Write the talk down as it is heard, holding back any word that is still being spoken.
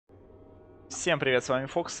Всем привет, с вами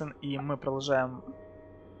Фоксен, и мы продолжаем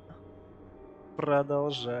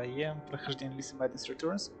прохождение Listen Madness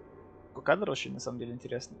Returns. Какой кадр очень, на самом деле,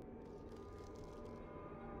 интересный.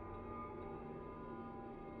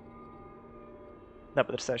 Да,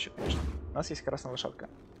 потрясающе, конечно. У нас есть красная лошадка.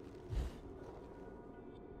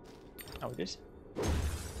 А вот здесь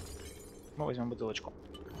мы возьмем бутылочку.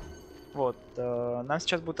 Вот, нам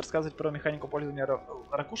сейчас будут рассказывать про механику пользования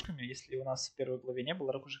ракушками. Если у нас в первой главе не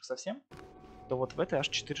было ракушек совсем, то вот в этой аж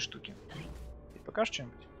 4 штуки. Ты покажешь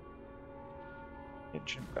что-нибудь? Нет,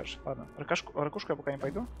 ничего не покажешь. Ладно, ракушку я пока не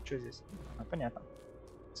пойду. Что здесь? Понятно.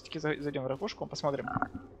 Все-таки зайдем в ракушку, посмотрим,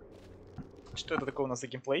 что это такое у нас за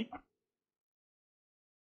геймплей.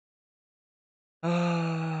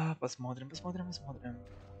 Посмотрим.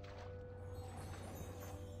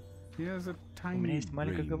 У меня есть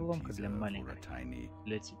маленькая головоломка для маленькой.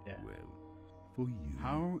 Для тебя.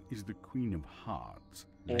 О,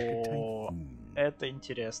 это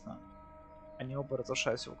интересно. Они оба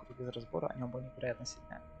разрушаются вокруг без разбора, они оба невероятно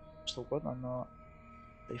сильные. Что угодно, но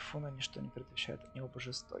тайфуна ничто не предвещает, они оба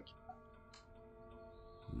жестоки.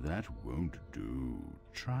 That won't do.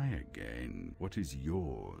 Try again. What is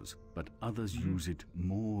yours, but others use it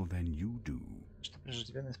more than you do. Что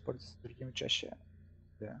преждевременно используется другими чаще.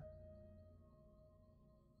 Да.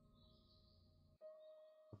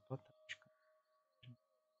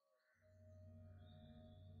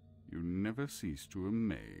 You never cease to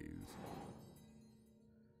amaze.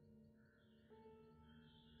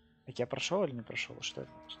 Так я прошел или не прошел? Что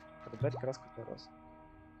это? Подобрать краску для роз.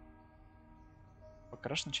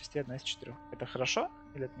 Покрашена частей 1 из 4. Это хорошо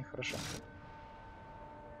или это нехорошо?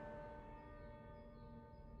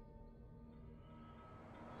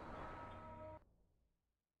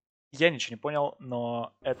 Я ничего не понял,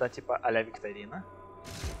 но это типа а-ля викторина.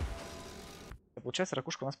 Получается,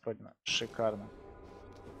 ракушка у нас пройдена. Шикарно.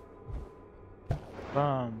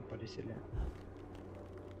 Бам, полетели.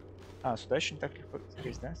 А, сюда еще не так легко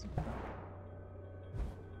залезть, да?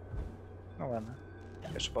 Ну ладно, я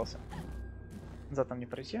ошибался. Назад нам не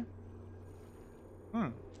пройти.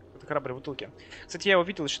 Это храбрые бутылки. Кстати, я его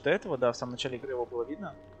видел еще до этого, да, в самом начале игры его было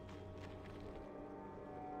видно.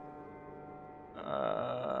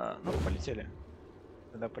 Ну, полетели.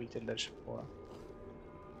 Тогда полетели дальше по...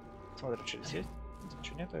 Смотрим, что здесь есть.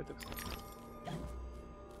 Ничего нету, это, кстати.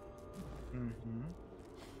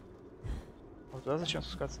 Вот туда зачем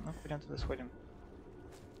спускаться? Ну, пойдем туда сходим.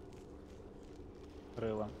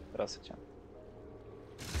 Рыло. Здравствуйте. На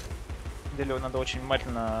самом деле надо очень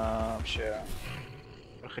внимательно вообще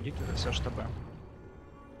проходить это все, чтобы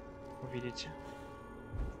увидеть.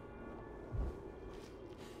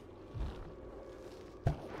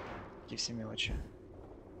 Такие все мелочи.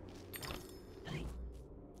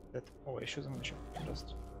 Это... О, еще замучу.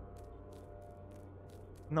 Здравствуйте.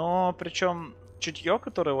 Но причем чутье,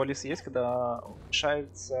 которое у Алисы есть, когда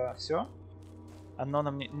уменьшается все, оно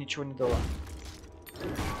нам ничего не дало.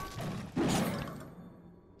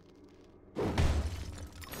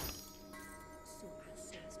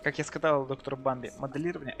 Как я сказал доктору Бамби,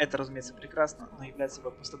 моделирование это, разумеется, прекрасно, но является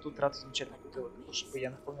собой пустоту трату замечательных бутылок. Лучше бы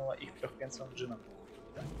я наполнила их трехпенсовым джином.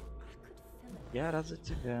 Я рад за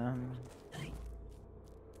тебя.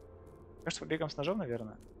 Кажется, побегаем с ножом,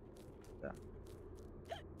 наверное. Да.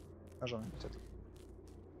 Ножом все-таки.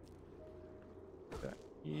 Да.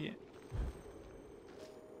 И...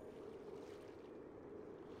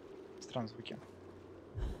 Странные звуки.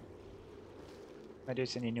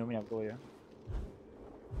 Надеюсь, они не у меня в голове.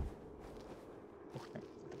 Ух ты.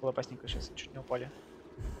 Это было опасненько, сейчас чуть не упали.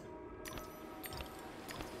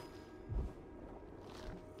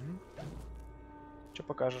 Что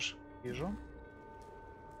покажешь? Вижу.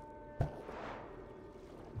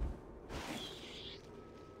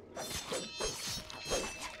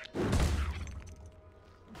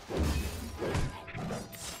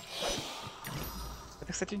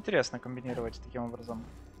 Это, кстати, интересно комбинировать таким образом.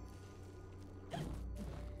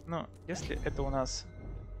 Ну, если это у нас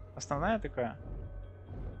основная такая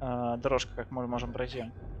дорожка, как мы можем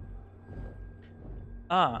пройти.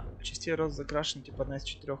 Частей роз закрашены, типа 1 из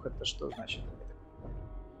 4, это что значит?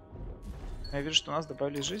 Я вижу, что у нас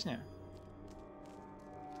добавились жизни.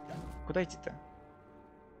 Куда идти-то?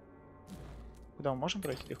 Куда мы можем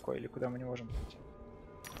пройти легко или куда мы не можем пройти?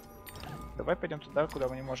 Давай пойдем туда, куда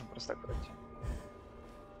мы не можем просто так пройти.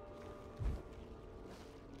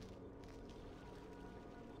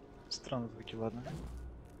 Странные звуки, ладно.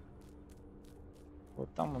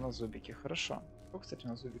 Вот там у нас зубики, хорошо. Сколько, кстати, у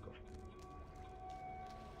нас зубиков?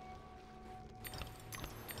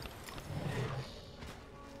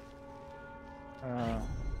 А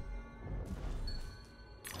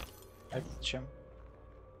это зачем?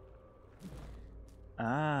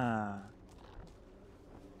 А.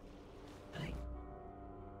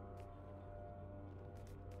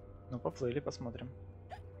 Ну, поплыли, посмотрим.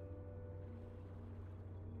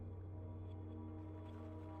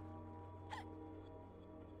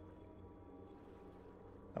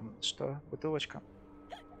 Там что? Бутылочка.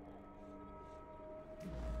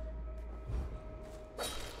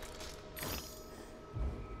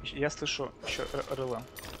 Я слышу еще рыло,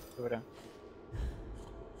 говоря.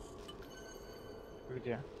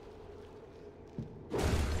 Где?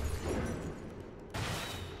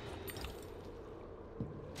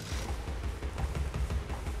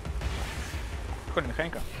 Прикольная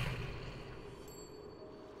механика.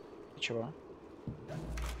 И чего?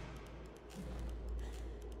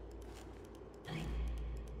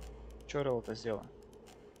 Чё рыло-то сделал?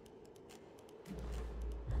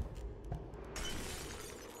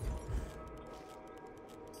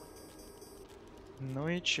 Ну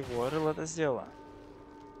и чего рыло-то сделала?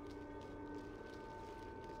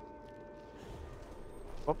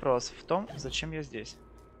 Вопрос в том, зачем я здесь.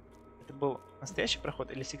 Это был настоящий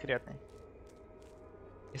проход или секретный?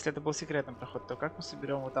 Если это был секретный проход, то как мы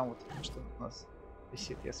соберем вот там вот, что у нас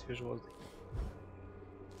висит, я свежу воздух.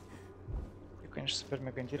 И, конечно, супер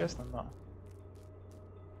мега интересно,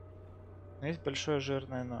 но есть большое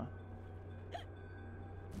жирное но.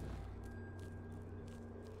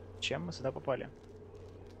 Чем мы сюда попали?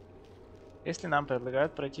 Если нам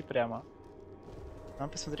предлагают пройти прямо, нам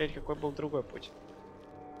посмотреть, какой был другой путь.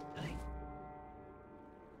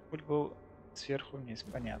 Путь был сверху вниз,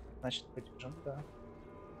 понятно. Значит, пойдем туда.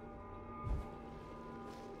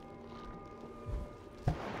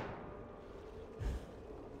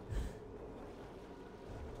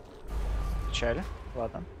 Печали.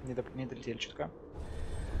 Ладно, не долетели чутка.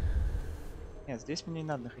 Нет, здесь мне не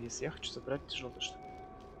надо находиться. Я хочу забрать желтый что-то.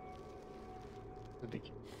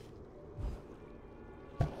 Тубики.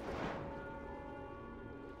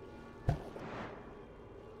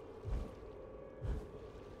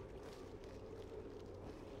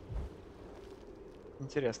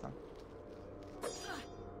 Интересно.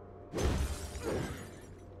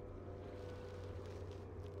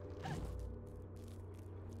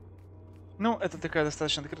 Ну, это такая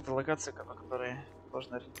достаточно открытая локация, по которой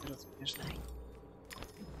сложно ориентироваться, конечно.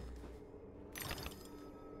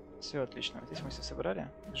 Все отлично. Здесь мы все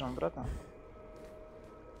собрали. Бежим обратно.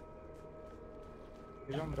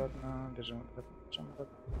 Бежим обратно, бежим обратно, бежим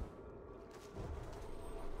обратно.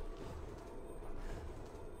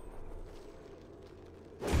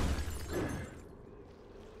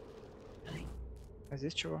 А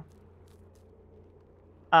здесь чего?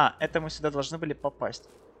 А, это мы сюда должны были попасть.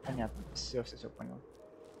 Понятно. Все понял.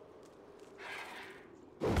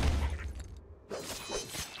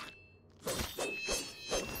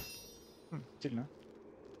 Сильно.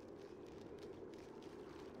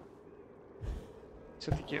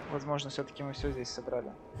 Все-таки, возможно, все-таки мы все здесь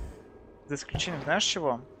собрали. За исключением, знаешь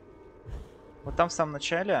чего? Вот там в самом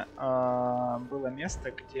начале было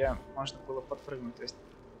место, где можно было подпрыгнуть. То есть,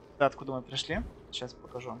 туда, откуда мы пришли. Сейчас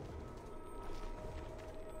покажу.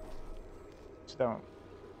 Сюда.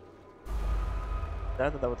 Да,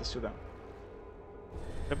 вот отсюда.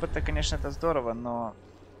 Это, конечно, это здорово, но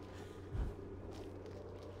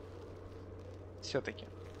все-таки.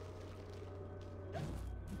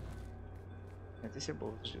 Нет, если был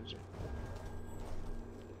GG.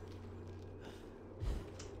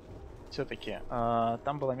 Все-таки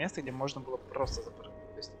там было место, где можно было просто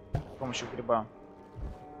запрыгнуть, то есть с помощью гриба.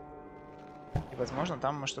 И возможно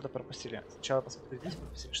там мы что-то пропустили. Сначала посмотрели здесь,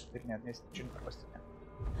 пропустили что-то или нет. Здесь ничего не пропустили.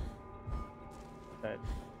 Да, это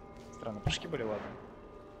странные прыжки были, ладно.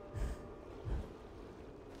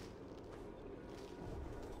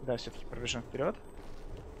 Да, все-таки пробежим вперед.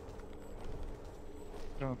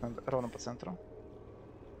 Прыгнуть надо ровно по центру.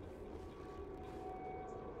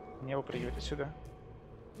 Не выпрыгивать отсюда.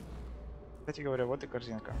 Кстати говоря, вот и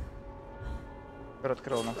корзинка, которая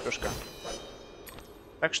открыла нам крышка.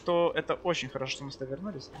 Так что это очень хорошо, что мы сюда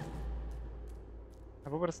вернулись. А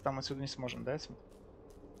выбраться там отсюда не сможем, да?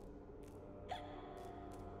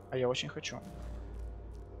 А я очень хочу.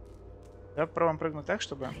 Давай попробуем прыгнуть так,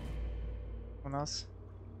 чтобы у нас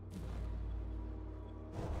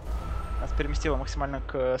переместило максимально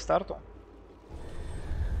к старту.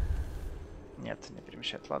 Нет, не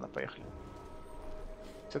перемещает. Ладно, поехали.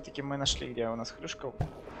 Все-таки мы нашли, где у нас хрюшка.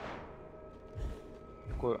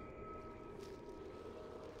 Такую.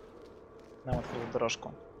 Нам открыла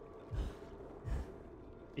дорожку.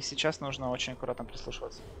 И сейчас нужно очень аккуратно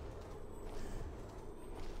прислушиваться.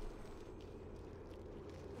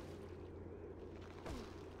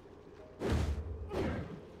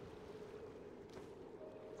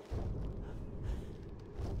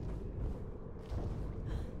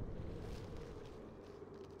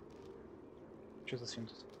 Что за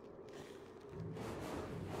свинтус?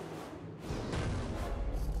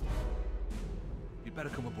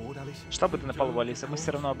 Что бы ты напал, Алиса, мы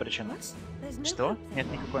все равно обречены. Что?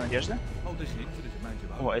 Нет никакой надежды?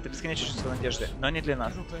 О, это бесконечное чувство надежды, но не для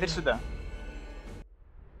нас. Теперь сюда.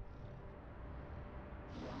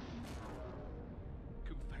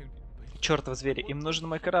 Чёртов звери, им нужен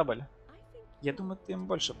мой корабль. Я думаю, ты им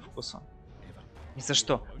больше по вкусу. Ни за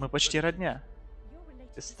что, мы почти родня.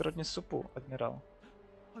 Ты сродни супу, адмирал.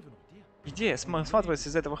 Идея сматывается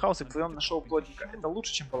из этого хаоса к твоему на шоу плотника. Это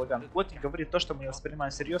лучше, чем балаган. Плотник говорит то, что мы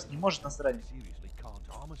воспринимаем всерьез, не может нас ранить.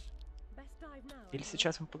 Или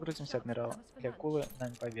сейчас мы погрузимся, адмирал, или акулы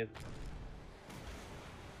нам поведут.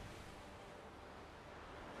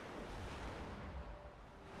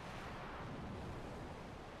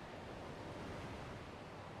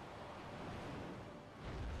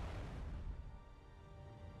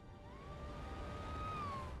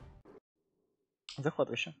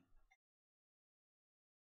 Захватывающе.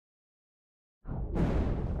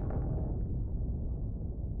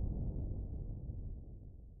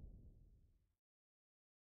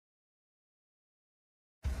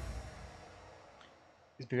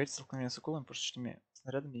 Избегайте столкновения с акулами, пушечными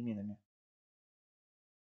снарядами и минами.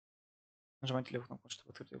 Нажимайте левую кнопку,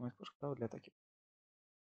 чтобы открыть мою пушку, право для атаки.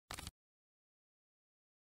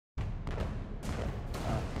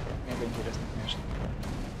 Мега интересно, конечно.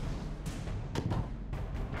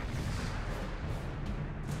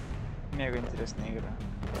 Мега интересная игра.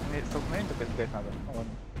 Столкновение только избегать надо. Ну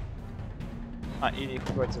ладно. И их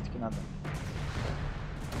убивать все-таки надо.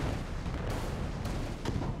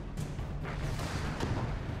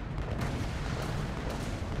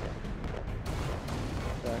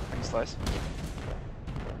 Так, понеслась.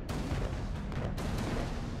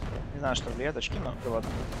 Не знаю, что влияет очки, но да ладно.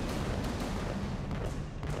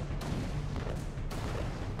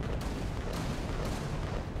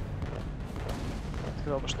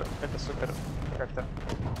 Сказал бы, что это супер как-то.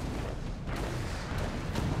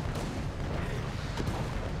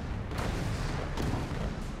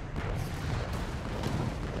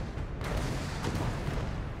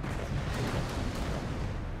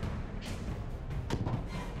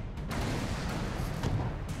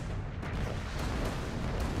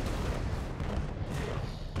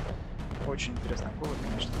 Очень интересная акула,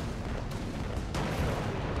 конечно.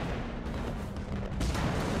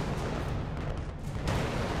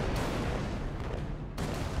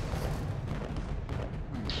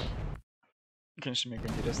 Конечно, мега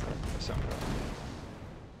интересно. Все.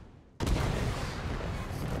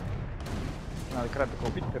 Надо крабика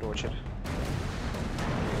убить в первую очередь.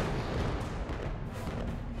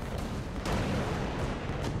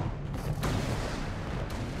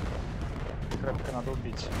 Крабика надо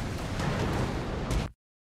убить.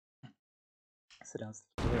 Сорян,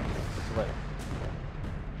 бывает.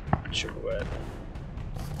 Что бывает?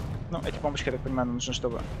 Ну, эти бомбочки, я так понимаю, нам нужны,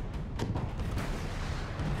 чтобы...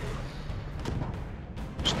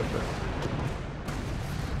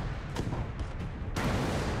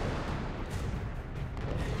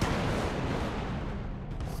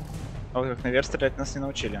 А вот как наверх стрелять нас не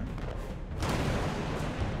научили.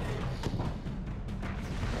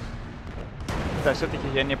 Да, все-таки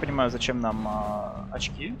я не понимаю, зачем нам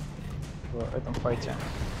очки в этом файте.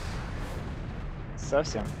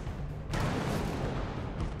 Совсем.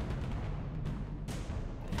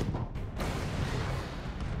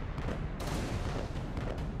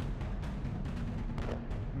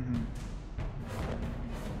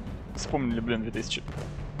 Вспомнили, блин,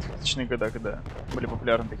 2000-е годы, когда были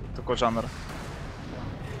популярны такой жанр.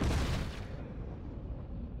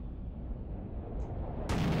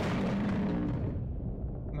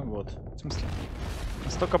 Ну вот, в смысле.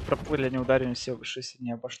 Настолько проплыли, не ударили все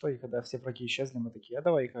ни обо что, и когда все враги исчезли, мы такие, а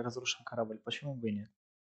давай-ка разрушим корабль, почему бы и нет?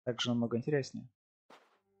 Так же намного интереснее.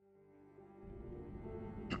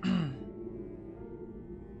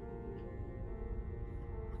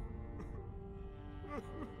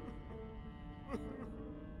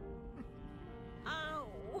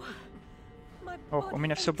 Ох, у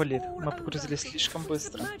меня все болит. Мы погрузились слишком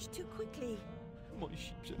быстро.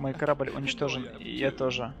 Мой корабль уничтожен, и я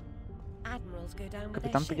тоже.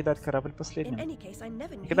 Капитан покидает корабль последним.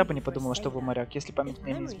 Никогда бы не подумала, что вы моряк. Если память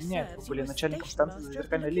мне не изменяет, вы были начальником станции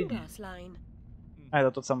зеркальной линии. А,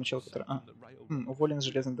 это тот самый чел, который... уволен с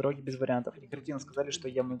железной дороги без вариантов. И кретины сказали, что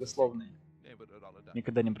я многословный.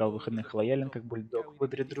 Никогда не брал выходных, лоялен, как бульдог.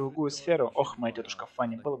 Выбери другую сферу. Ох, моя тетушка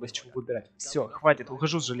Фанни, было бы с чего выбирать. Все, хватит,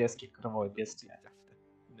 ухожу с железки, кровавое бедствие.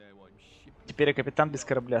 Теперь я капитан без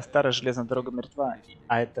корабля, старая железная дорога мертва,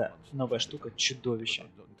 а эта новая штука — чудовище.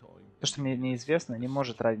 То, что мне неизвестно, не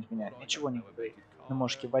может ранить меня. Ничего не говори. Но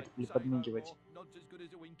можешь кивать или подмигивать.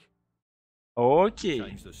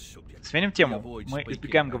 Окей. Сменим тему. Мы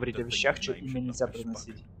избегаем говорить о вещах, чье имя нельзя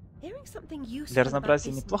произносить. Для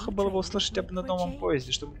разнообразия неплохо было бы услышать об новом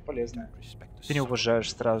поезде что-нибудь полезное. Ты не уважаешь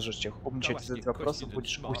стражущих. Умничать из этих вопросов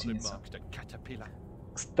будешь гусеницей.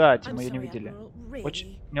 Кстати, мы ее не видели.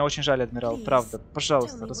 Мне очень жаль, адмирал, правда.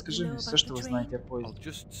 Пожалуйста, расскажи мне все, что вы знаете о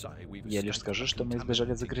поезде. Я лишь скажу, что мы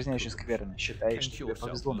избежали загрязняющей скверны. Считай, что тебе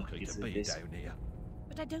повезло находиться здесь.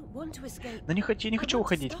 Но не хочу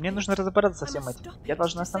уходить. Мне нужно разобраться со всем этим. Я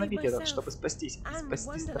должна остановить это, чтобы спастись.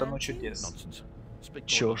 Спасти страну чудес.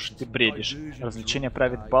 Чушь, ты бредишь. Развлечение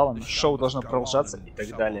правит балом, шоу должно продолжаться и так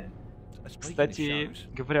далее. Кстати,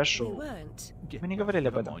 говоря о шоу, мы не говорили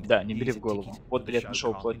об этом. Да, не бери в голову. Вот билет на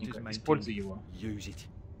шоу плотника. Используй его.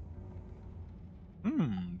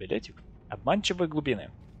 Билетик. Обманчивые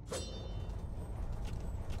глубины.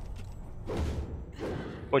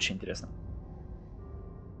 Очень интересно.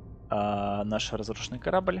 Наш разрушенный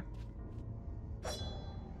корабль.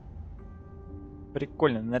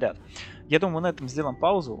 Прикольный наряд. Я думаю, на этом сделаем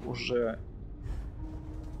паузу. Уже...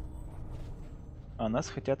 А нас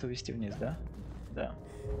хотят увезти вниз, да? Да.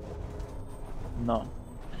 Но...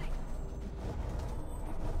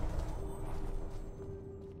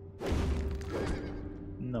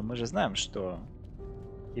 Но мы же знаем, что...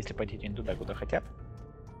 Если пойти не туда, куда хотят,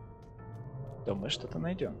 то мы что-то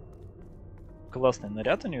найдем. Классный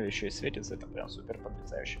наряд у нее еще и светится. Это прям супер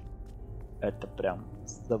потрясающе. Это прям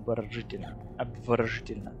заворожительно.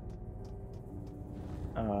 Обворожительно.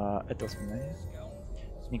 Это воспоминание.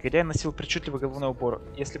 Негодяй носил причудливый головной убор.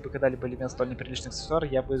 Если бы когда-либо имел столь неприличный аксессуар,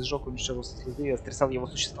 я бы сжег, уничтожил следы и стрясал его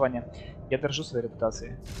существование. Я дорожу своей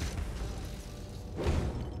репутацией.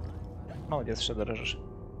 Молодец, что дорожишь.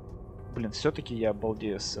 Блин, все-таки я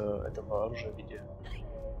балдею с этого оружия в виде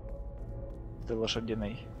этой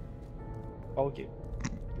лошадиной палки.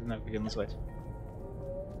 Не знаю, как ее назвать.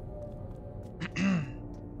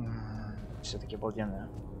 Все-таки обалденная.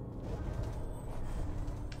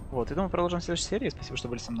 Вот, и думаю, продолжим в следующей серии. Спасибо, что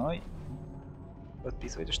были со мной.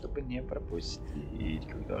 Подписывайтесь, чтобы не пропустить,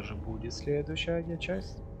 когда же будет следующая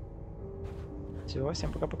часть. Все,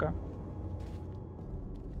 всем пока-пока.